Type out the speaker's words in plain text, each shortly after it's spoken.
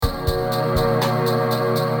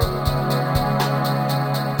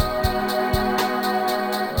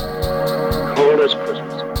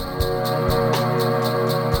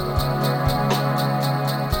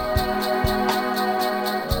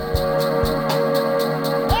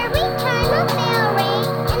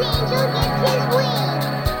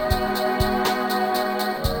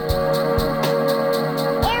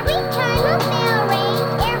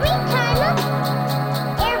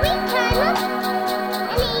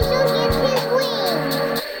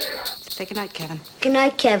Say goodnight, Kevin. Good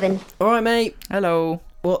night, Kevin. Alright, mate. Hello.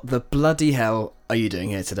 What the bloody hell are you doing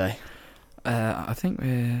here today? I think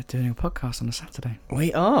we're doing a podcast on a Saturday.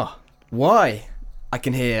 We are. Why? I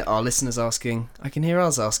can hear our listeners asking. I can hear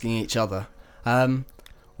us asking each other.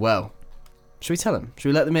 Well, should we tell them? Should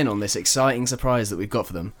we let them in on this exciting surprise that we've got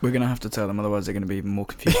for them? We're going to have to tell them, otherwise they're going to be even more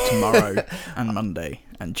confused tomorrow and Monday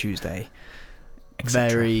and Tuesday.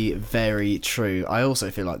 Very, very true. I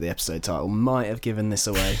also feel like the episode title might have given this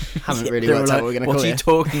away. Haven't really worked out what we're going to call it. What are you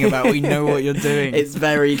talking about? We know what you're doing. It's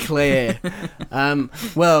very clear.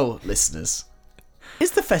 Well, listeners,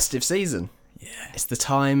 it's the festive season. Yeah. It's the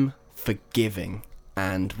time for giving.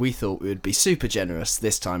 And we thought we would be super generous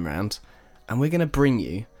this time round. And we're going to bring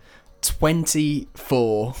you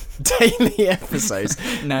 24 daily episodes.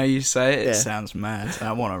 Now you say it, Yeah. It sounds mad.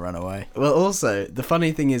 I want to run away. Well, also, the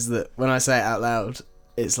funny thing is that when I say it out loud,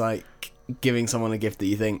 it's like giving someone a gift that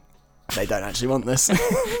you think they don't actually want this.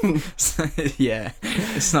 Yeah.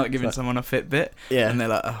 It's not giving someone a Fitbit. Yeah. And they're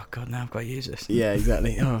like, oh, God, now I've got to use this. Yeah,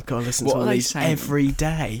 exactly. Oh, I've got to listen What to are all they these saying? every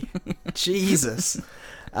day. Jesus.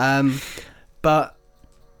 But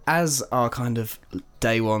as our kind of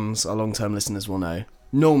day ones, our long-term listeners will know,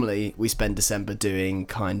 normally we spend December doing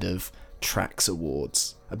kind of tracks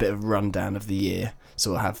awards, a bit of rundown of the year.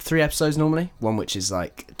 So we'll have 3 episodes normally, one which is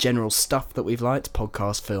like general stuff that we've liked,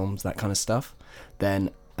 podcast, films, that kind of stuff. Then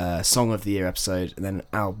a song of the year episode, and then an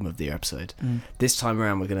album of the year episode. This time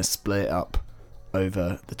around we're going to split it up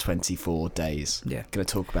over the 24 days. Yeah. Going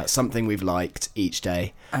to talk about something we've liked each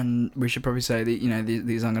day. And we should probably say that, you know,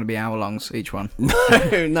 these aren't going to be hour-longs, each one.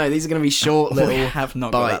 No, these are going to be short little We have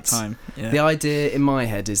not bites. got that time. Yeah. The idea in my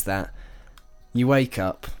head is that you wake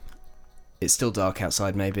up, it's still dark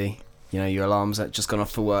outside maybe, you know, your alarm's just gone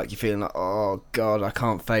off for work, you're feeling like, oh God, I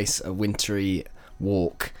can't face a wintry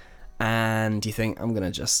walk. And you think, I'm going to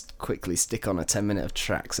just quickly stick on a 10-minute of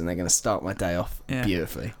tracks and they're going to start my day off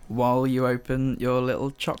beautifully. While you open your little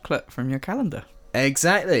chocolate from your calendar.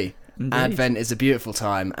 Exactly. Indeed. Advent is a beautiful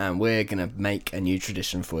time and we're going to make a new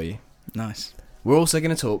tradition for you. Nice. We're also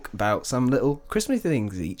going to talk about some little Christmas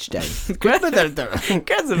things each day. Christmas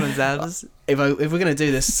hours. If we're going to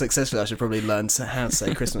do this successfully, I should probably learn how to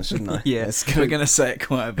say Christmas, shouldn't I? Yeah, we're going to say it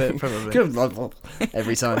quite a bit, probably.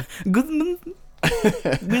 Every time. Goodman.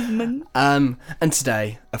 And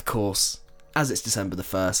today, of course, as it's December the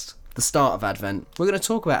 1st, the start of Advent, we're going to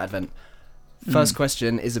talk about Advent. First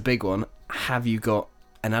question is a big one. Have you got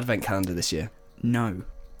an Advent calendar this year? No.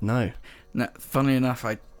 No. Funnily enough,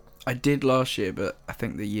 I did last year, but I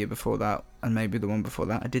think the year before that, and maybe the one before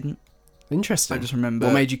that, I didn't. Interesting. I just remember...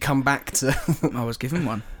 What made you come back to... I was given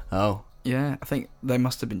one. Oh. Yeah, I think they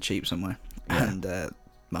must have been cheap somewhere. Yeah. And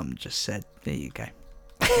Mum just said, there you go.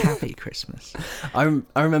 Happy Christmas. I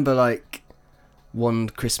remember, like, one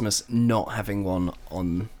Christmas not having one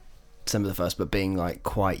on December the 1st, but being, like,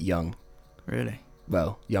 quite young. Really?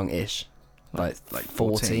 Well, young-ish. Like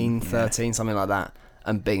 14, 13, something like that.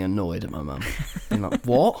 And being annoyed at my mum. Being like,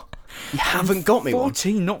 what? You haven't got me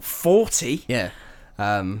 14, one. not 40. Yeah.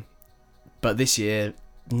 But this year,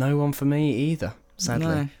 no one for me either, sadly.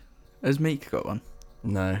 No. Has Meek got one?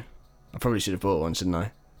 No. I probably should have bought one, shouldn't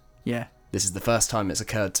I? Yeah. This is the first time it's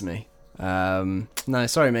occurred to me. No,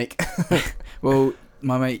 sorry, Meek. Well,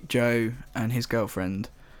 my mate Joe and his girlfriend,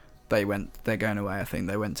 they're going away, I think.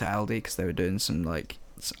 They went to Aldi because they were doing some, like...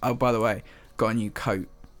 Oh, by the way, got a new coat.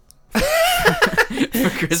 For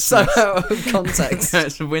Christmas. So out of context.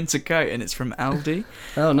 It's a winter coat and it's from Aldi.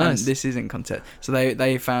 Oh, nice. And this is in context. So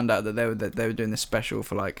they found out that they were doing this special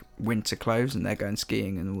for like winter clothes and they're going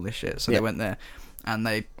skiing and all this shit. So they went there and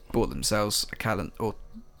they bought themselves a calendar, or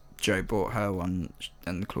Joe bought her one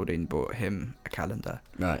and Claudine bought him a calendar.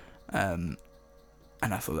 Right. And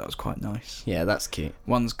I thought that was quite nice. Yeah, that's cute.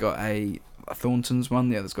 One's got a Thornton's one,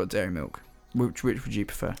 the other's got dairy milk. Which would you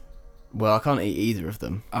prefer? Well, I can't eat either of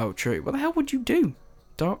them. Oh, true. What the hell would you do?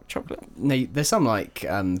 Dark chocolate? No, there's some like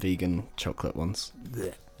vegan chocolate ones.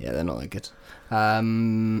 Blech. Yeah, they're not that good.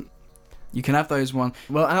 You can have those one.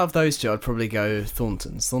 Well, out of those two, I'd probably go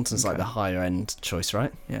Thornton's. Thornton's like the higher end choice,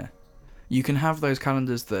 right? Yeah. You can have those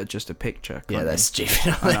calendars that are just a picture. Yeah, can't they're you?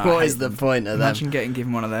 stupid. I know, What I is hate the them. point of Imagine them? getting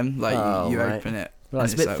given one of them. Like you right. open it. Well,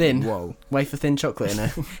 it's a and bit like, thin. Whoa. Wafer thin chocolate in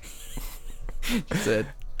it. It's a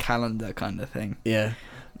calendar kind of thing. Yeah.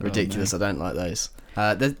 Ridiculous. Oh, no. I don't like those.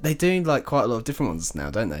 They do like quite a lot of different ones now,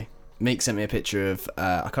 don't they? Meek sent me a picture of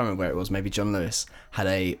I can't remember where it was. Maybe John Lewis had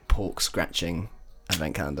a pork scratching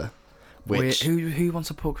advent calendar. Which Who wants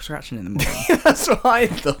a pork scratching in the morning? that's what I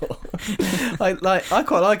thought. I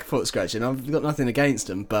quite like a pork scratching. I've got nothing against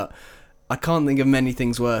them, but I can't think of many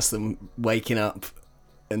things worse than waking up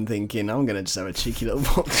and thinking I'm gonna just have a cheeky little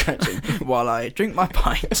pork scratching While I drink my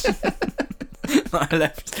pint. that I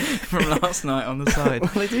left from last night on the side.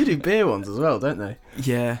 Well, they do beer ones as well, don't they?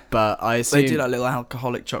 Yeah. But I assume... They do like little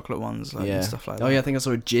alcoholic chocolate ones and stuff like that. Oh yeah, I think I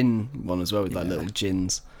saw a gin one as well with like little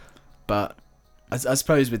gins. But I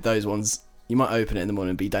suppose with those ones, you might open it in the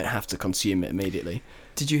morning, but you don't have to consume it immediately.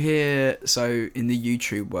 Did you hear, so in the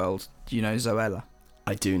YouTube world, do you know Zoella?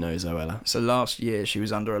 I do know Zoella. So last year she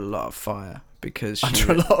was under a lot of fire because she...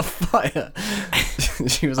 Under a lot of fire?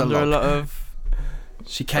 She was under a lot of...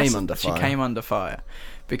 She came under fire. She came under fire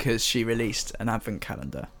because she released an advent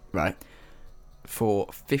calendar. Right. For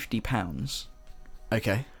 £50.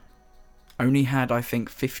 Okay. Only had, I think,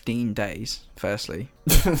 15 days, firstly.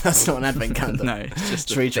 That's not an advent calendar. No, it's just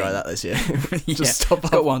Should we try that this year? Just stop. It's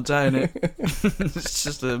got one day in it. It's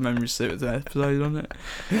just a memory stick with an episode on it.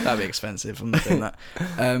 That'd be expensive. I'm not doing that.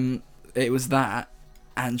 It was that,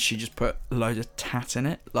 and she just put a load of tat in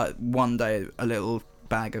it. Like one day, a little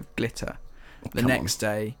bag of glitter. The next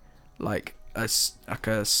day, like a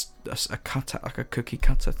cutter, like a cookie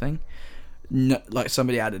cutter thing. No, like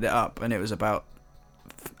somebody added it up, and it was about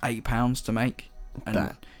 £8 to make. And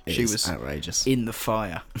that she was outrageous. In the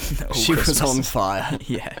fire. She was on fire.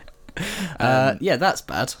 Yeah. Yeah, that's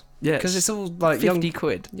bad. Yeah, because it's all like 50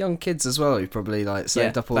 quid. Young kids as well who probably like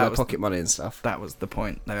saved up all their pocket money and stuff. That was the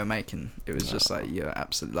point they were making. It was just like, you're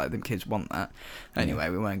absolutely like, the kids want that. Anyway,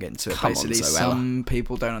 we won't get into it. Come Basically, on, some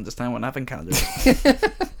people don't understand what an advent calendar is.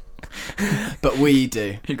 But we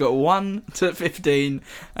do. You got 1 to 15,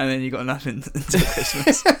 and then you got nothing until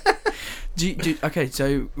Christmas. Okay,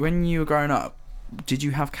 so when you were growing up, did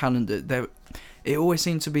you have calendar? It always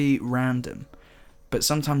seemed to be random, but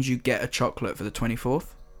sometimes you get a chocolate for the 24th,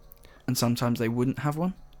 and sometimes they wouldn't have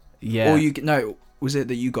one. Yeah. Or was it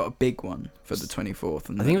that you got a big one for the 24th?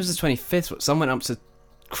 And I think it was the 25th. But some went up to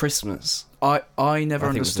Christmas. I never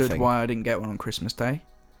understood why I didn't get one on Christmas Day.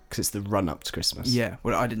 Because it's the run up to Christmas. Yeah,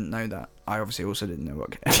 well, I didn't know that. I obviously also didn't know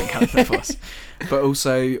what advent calendar was. But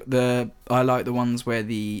also, I like the ones where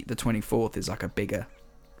the 24th is like a bigger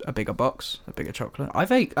box, a bigger chocolate. I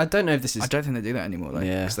don't know if this is... I don't think they do that anymore, though.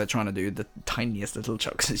 Yeah. Because they're trying to do the tiniest little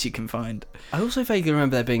chocolates you can find. I also vaguely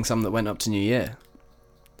remember there being some that went up to New Year.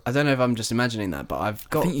 I don't know if I'm just imagining that, but I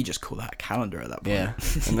think you just call that a calendar at that Yeah.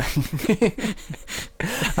 point.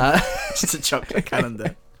 Just a chocolate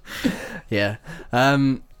calendar. Yeah.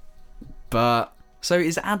 But... So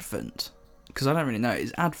is Advent... Because I don't really know.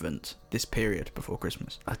 Is Advent this period before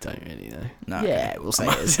Christmas? I don't really know. No. Yeah, we'll say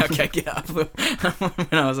it is. Okay, yeah. When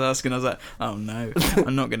I was asking, I was like, oh no,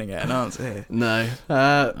 I'm not going to get an answer here. No.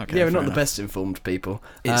 Okay, yeah, we're not the best informed people.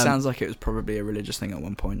 It sounds like it was probably a religious thing at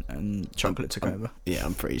one point, and chocolate took over. Yeah,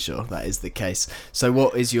 I'm pretty sure that is the case. So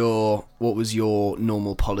what was your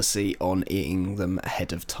normal policy on eating them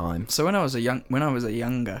ahead of time? So when I was younger, When I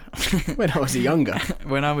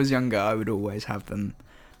was younger, I would always have them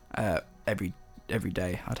every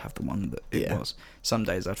day. I'd have the one that it was. Some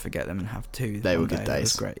days I'd forget them and have two. They were good days. That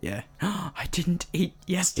was great. Yeah. I didn't eat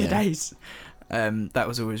yesterday's. Yeah. That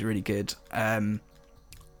was always really good.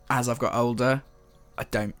 As I've got older, I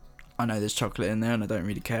know there's chocolate in there, and I don't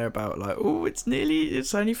really care about like, oh, it's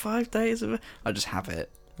only 5 days of it. I just have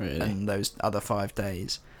it. Really? And those other 5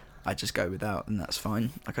 days, I just go without, and that's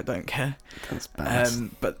fine. Like, I don't care. That's bad.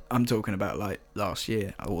 But I'm talking about like last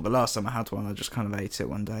year, or the last time I had one, I just kind of ate it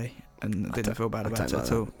one day and didn't feel bad about it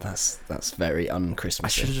at all. That's very un-Christmassy. I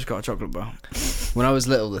should have just got a chocolate bar. When I was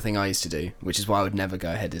little, the thing I used to do, which is why I would never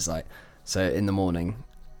go ahead, is like, so in the morning,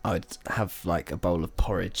 I would have like a bowl of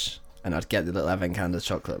porridge, and I'd get the little advent calendar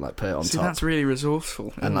chocolate and like put it on top. That's really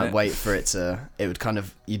resourceful. And like wait for it would kind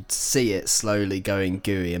of, you'd see it slowly going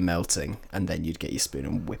gooey and melting, and then you'd get your spoon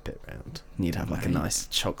and whip it round. And you'd have like a nice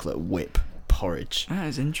chocolate whip porridge. That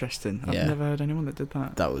is interesting. I've never heard anyone that did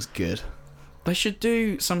that. That was good. They should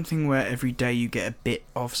do something where every day you get a bit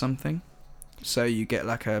of something. So you get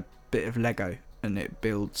like a bit of Lego and it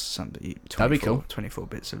builds something. That'd be cool. 24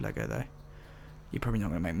 bits of Lego though. You're probably not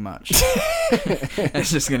going to make much.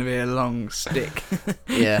 It's just going to be a long stick.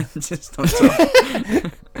 Yeah. Just on top.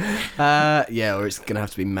 Yeah, or it's going to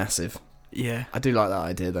have to be massive. Yeah. I do like that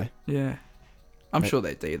idea though. Yeah. I'm sure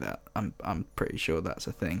they do that. I'm pretty sure that's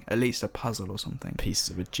a thing. At least a puzzle or something. Piece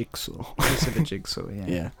of a jigsaw. Piece of a jigsaw, yeah.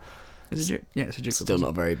 Yeah. It's a jigsaw. Still not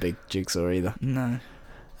a very big jigsaw either. No.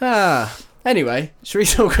 Anyway, should we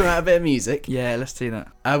talk about a bit of music? Yeah, let's do that.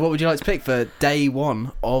 What would you like to pick for day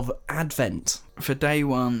one of Advent? For day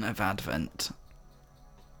one of Advent,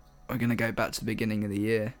 we're going to go back to the beginning of the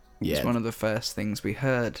year. Yeah. It's one of the first things we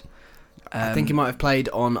heard. I think it might have played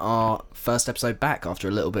on our first episode back after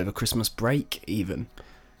a little bit of a Christmas break, even.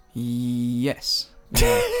 Yes.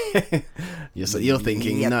 You're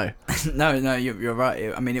thinking no. No, you're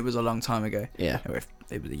right. I mean, it was a long time ago. Yeah. Or if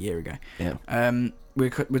it was a year ago. Yeah. We're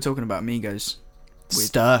talking about Migos.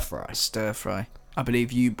 Stir fry. Stir fry. I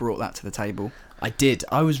believe you brought that to the table. I did.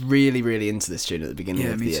 I was really, really into this tune at the beginning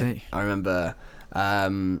of the year. Yeah, me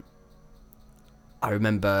too. I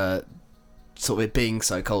remember sort of it being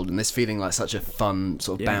so cold and this feeling like such a fun,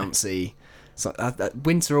 sort of bouncy. So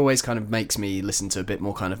winter always kind of makes me listen to a bit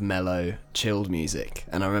more kind of mellow, chilled music.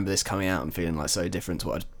 And I remember this coming out and feeling like so different to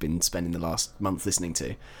what I'd been spending the last month listening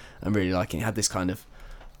to. And really liking it. It had this kind of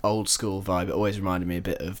old school vibe. It always reminded me a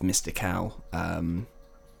bit of Mr. Cal.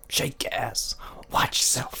 Shake your ass, watch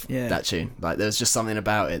yourself. Yeah. That tune. Like there was just something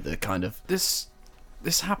about it that kind of... This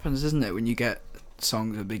happens, isn't it, when you get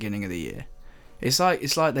songs at the beginning of the year? It's like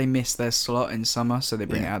they miss their slot in summer, so they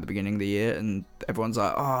bring it out at the beginning of the year, and everyone's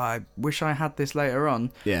like, "Oh, I wish I had this later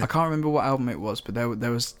on." Yeah. I can't remember what album it was, but there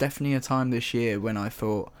was definitely a time this year when I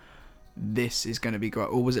thought this is going to be great.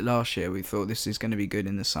 Or was it last year? We thought this is going to be good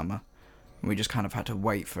in the summer, and we just kind of had to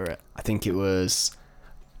wait for it. I think it was...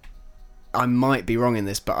 I might be wrong in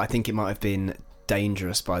this, but I think it might have been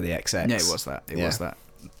Dangerous by the XX. Yeah, it was that. It was that.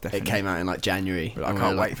 Definitely. It came out in like January. But I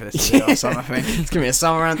can't wait for this to be our summer thing. It's going to be a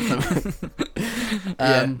summer anthem.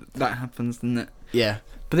 Yeah, that happens, doesn't it? Yeah.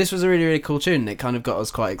 But this was a really, really cool tune. It kind of got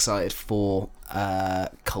us quite excited for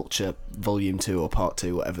Culture Volume 2 or Part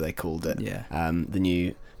 2, whatever they called it. Yeah. The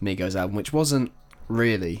new Migos album, which wasn't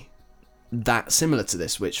really that similar to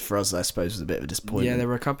this, which for us, I suppose, was a bit of a disappointment. Yeah, there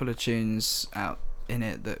were a couple of tunes out in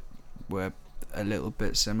it that were a little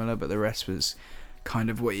bit similar, but the rest was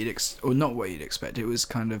kind of what you'd or not what you'd expect. It was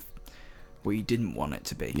kind of what you didn't want it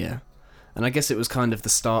to be. Yeah. And I guess it was kind of the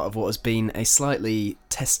start of what has been a slightly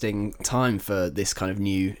testing time for this kind of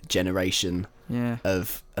new generation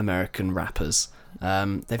of American rappers.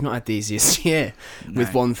 They've not had the easiest year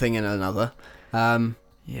with one thing and another.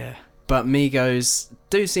 Yeah. But Migos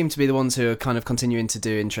do seem to be the ones who are kind of continuing to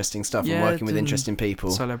do interesting stuff and working with interesting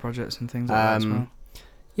people. Solo projects and things like that as well.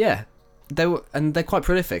 Yeah. They're quite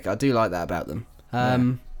prolific. I do like that about them.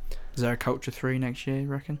 Is there a Culture 3 next year, you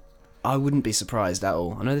reckon? I wouldn't be surprised at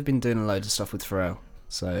all. I know they've been doing a load of stuff with Pharrell,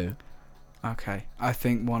 so... Okay. I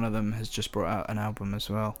think one of them has just brought out an album as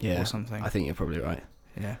well, or something. I think you're probably right.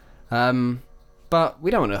 Yeah. But we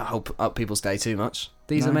don't want to hold up people's day too much.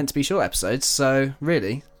 These are meant to be short episodes, so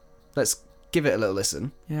really, let's give it a little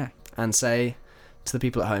listen. Yeah. And say to the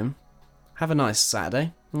people at home, have a nice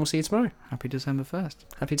Saturday, and we'll see you tomorrow. Happy December 1st.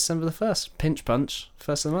 Happy December the 1st. Pinch punch,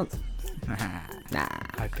 first of the month. Nah.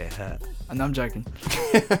 Hope it hurt. And I'm joking.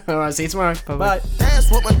 Alright, see you tomorrow. Bye-bye. Dance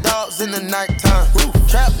with my dogs in the nighttime.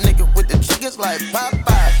 Trap nigga with the chickens like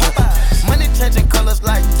Popeye. Money changing colors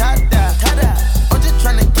like tie-dye. I'm just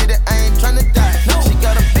tryna get it, I ain't tryna die. She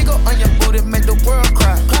got a big ol' on your booty, make the world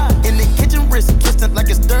cry. In the kitchen, wrist twisting like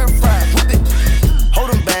it's stir fry.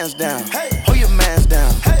 Hold them bands down, hold your mans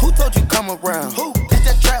down. Who told you come around? It's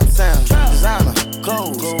that trap sound. Designer,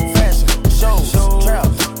 clothes, fashion, shows, trap,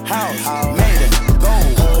 house, made it,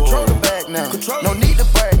 gold. Control the bag now, no need to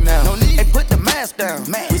brag now. Hey, put the mask down,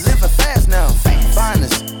 we living fast now.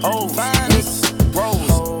 Finest, old, mix,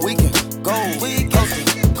 rolls, we can go,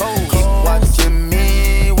 coast, keep watching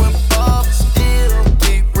me when Bob still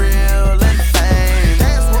keep real and fame.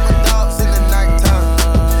 Dance with my dogs in the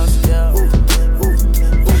nighttime.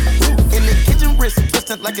 In the kitchen, wrist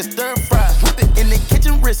twisted like it's stir fry. Whip it in the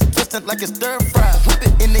kitchen, wrist twisted like it's stir fry. Whip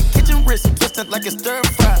it in the kitchen, wrist twisted like it's stir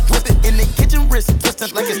fry. Whip it in the kitchen, wrist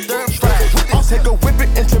twisted like it's stir fry. I'll take a whip it,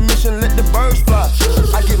 intermission, let the birds fly.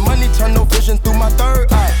 I get money, turn no vision through my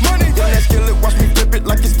third eye. Money, yeah, that skillet, watch me flip it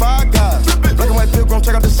like it's Five Guys. Black and white pilgrim,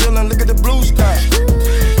 check out the ceiling, look at the blue sky.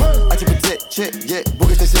 I keep a check, yeah,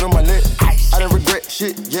 boogers they sit on my lip. I didn't regret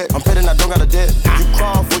shit, yeah, I'm petting, I don't got a debt. You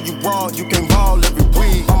crawl for you raw, you can't ball every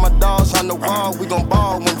week. All my dogs on the wall, we gon'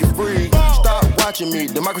 ball when you free. Stop watching me,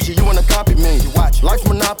 democracy, you wanna copy me. Life's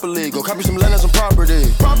Monopoly, go copy some land and some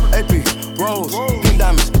property. AP, Rose, pink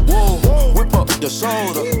diamonds, wool, whip up the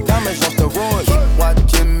soda, diamonds on steroids.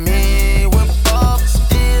 Watching me when Bob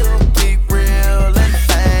still keep real and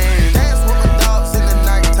fame. Dance with my dogs in the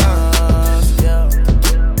nighttime.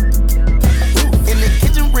 In the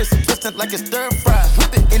kitchen, wrist twisted like it's stir fry.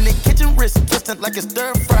 Whip it in the kitchen, wrist twisted like it's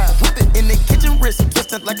stir fry. Whip it in the kitchen, wrist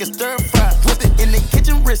twisted like it's stir fry. Whip it in the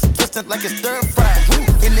kitchen, wrist twisted like it's stir fry.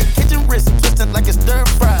 In the kitchen, wrist twisted like it's stir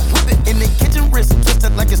fry. Whip it in the kitchen, wrist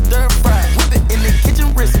twisted like it's stir fry. Whip it in the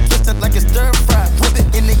kitchen, wrist twisted like it's stir fry. Whip it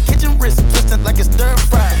in the kitchen, wrist twisted like it's stir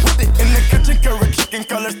fry. Whip it in the kitchen, carrot chicken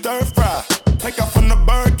color stir fry. Take off from the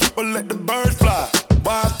bird, keep her let the birds fly.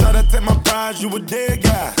 Why I try to take my prize, you a dead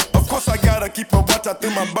guy. Of Course I gotta keep a watch out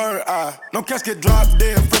through my bird eye. No casket drop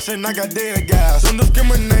dead fresh and I got dead guys. Don't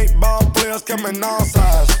discriminate, ball players coming all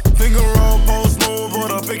sides. Finger roll, post move, or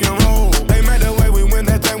the pick and roll. They made the way we win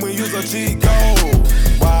that thing, we use a cheat code.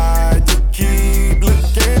 Why you keep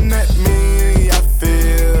looking at me? I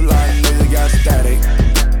feel like nigga got static.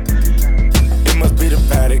 It must be the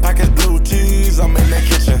paddock. Package blue cheese, I'm in the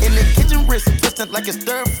kitchen. In the kitchen, wrist twisted like it's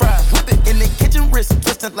stir fry. Whip it in the kitchen, wrist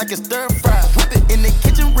twisted like it's stir fry. Whip it in the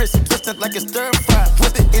kitchen, wrist twisted like it's stir fry.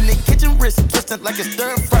 Whip it in the kitchen, wrist twisted like it's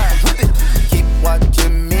stir fry. Whip it. Keep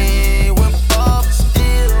watching me whip up,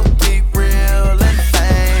 still be real and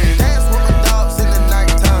fame. Dance with my dogs in the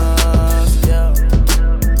nighttime.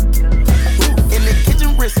 In the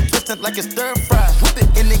kitchen, wrist twisted like it's stir fry. Whip it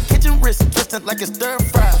in the kitchen, wrist twisted like it's stir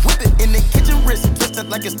fry. Whip it in the kitchen, wrist twisted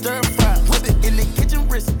like it's stir fry. Whip it in the kitchen,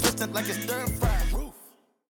 wrist twisted like it's stir fry.